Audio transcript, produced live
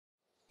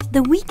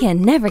The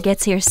weekend never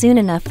gets here soon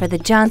enough for the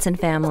Johnson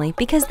family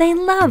because they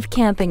love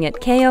camping at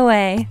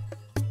KOA.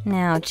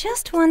 Now,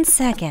 just one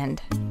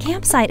second.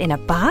 Campsite in a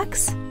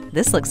box?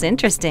 This looks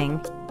interesting.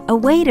 A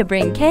way to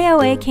bring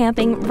KOA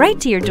camping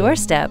right to your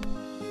doorstep.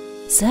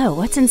 So,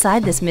 what's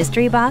inside this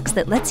mystery box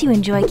that lets you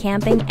enjoy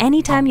camping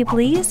anytime you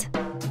please?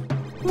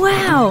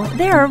 Wow,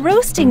 there are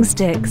roasting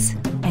sticks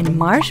and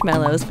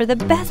marshmallows for the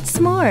best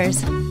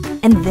s'mores.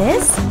 And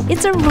this?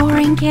 It's a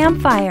roaring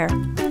campfire,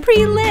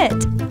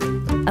 pre-lit.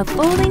 A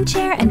folding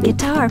chair and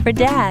guitar for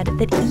Dad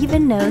that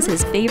even knows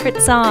his favorite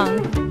song.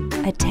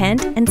 A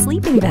tent and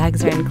sleeping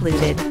bags are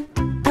included.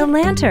 A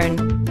lantern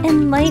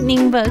and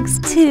lightning bugs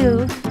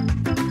too.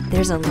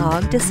 There's a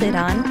log to sit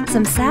on,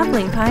 some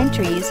sapling pine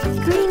trees,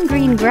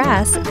 green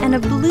grass, and a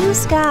blue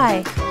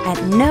sky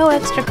at no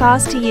extra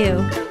cost to you.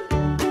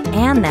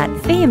 And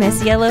that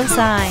famous yellow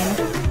sign.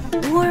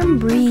 Warm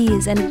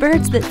breeze and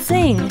birds that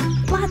sing.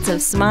 Lots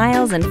of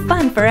smiles and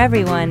fun for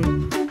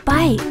everyone.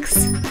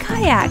 Bikes,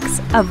 kayaks,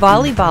 a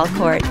volleyball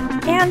court,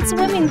 and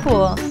swimming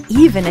pool,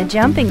 even a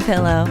jumping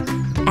pillow.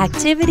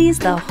 Activities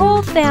the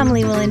whole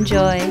family will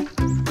enjoy.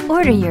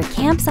 Order your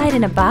campsite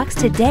in a box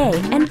today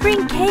and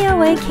bring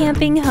KOA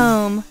camping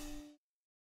home.